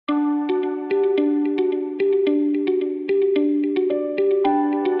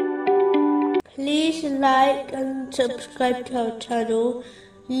like and subscribe to our channel.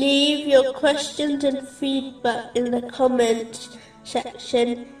 Leave your questions and feedback in the comments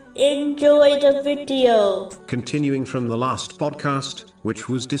section. Enjoy the video. Continuing from the last podcast, which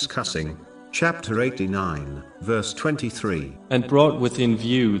was discussing chapter 89, verse 23. And brought within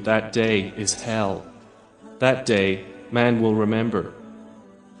view that day is hell. That day man will remember.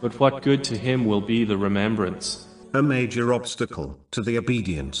 But what good to him will be the remembrance? A major obstacle to the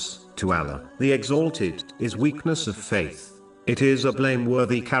obedience to Allah, the Exalted, is weakness of faith. It is a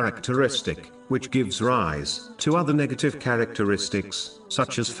blameworthy characteristic, which gives rise to other negative characteristics,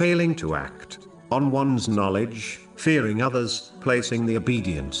 such as failing to act on one's knowledge, fearing others, placing the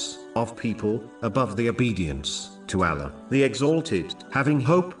obedience of people above the obedience to Allah, the Exalted, having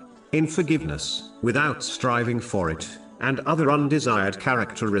hope in forgiveness without striving for it, and other undesired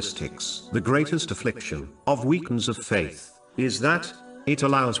characteristics. The greatest affliction of weakness of faith is that it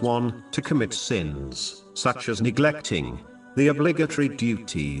allows one to commit sins, such as neglecting the obligatory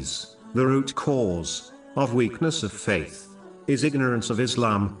duties. The root cause of weakness of faith is ignorance of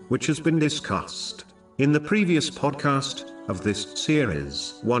Islam, which has been discussed in the previous podcast of this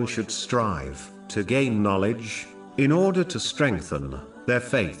series. One should strive to gain knowledge in order to strengthen their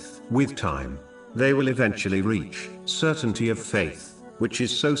faith. With time, they will eventually reach certainty of faith, which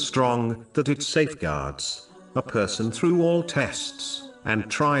is so strong that it safeguards a person through all tests and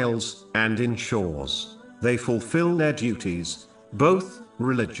trials, and ensures they fulfill their duties, both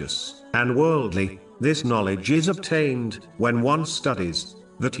religious and worldly. This knowledge is obtained when one studies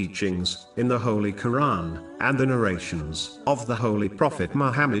the teachings in the Holy Quran and the narrations of the Holy Prophet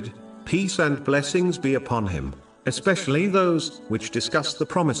Muhammad, peace and blessings be upon him, especially those which discuss the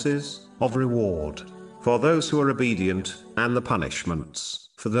promises of reward for those who are obedient, and the punishments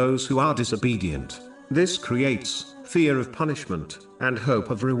for those who are disobedient. This creates fear of punishment and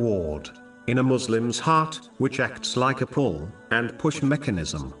hope of reward in a Muslim's heart, which acts like a pull and push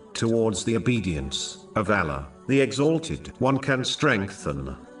mechanism towards the obedience of Allah, the Exalted. One can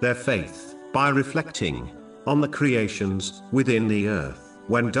strengthen their faith by reflecting on the creations within the earth.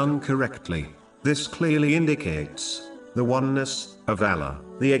 When done correctly, this clearly indicates the oneness of Allah,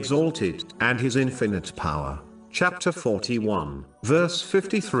 the Exalted, and His infinite power. Chapter 41, verse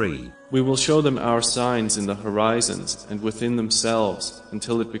 53. We will show them our signs in the horizons and within themselves,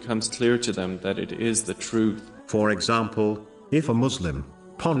 until it becomes clear to them that it is the truth. For example, if a Muslim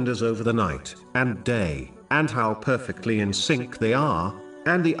ponders over the night and day, and how perfectly in sync they are,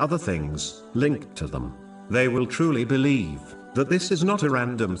 and the other things linked to them, they will truly believe that this is not a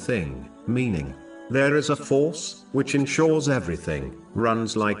random thing, meaning there is a force which ensures everything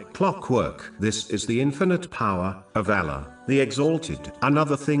runs like clockwork. This is the infinite power of Allah, the Exalted.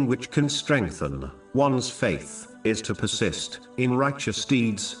 Another thing which can strengthen one's faith is to persist in righteous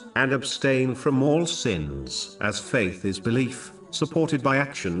deeds and abstain from all sins, as faith is belief supported by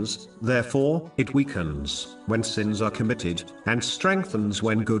actions. Therefore, it weakens when sins are committed and strengthens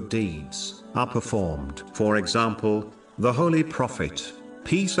when good deeds are performed. For example, the Holy Prophet,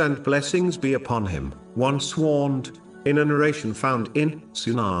 peace and blessings be upon him, once warned, in a narration found in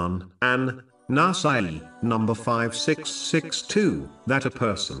Sunan an-Nasa'i, number 5662, that a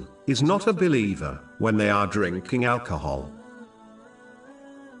person is not a believer when they are drinking alcohol,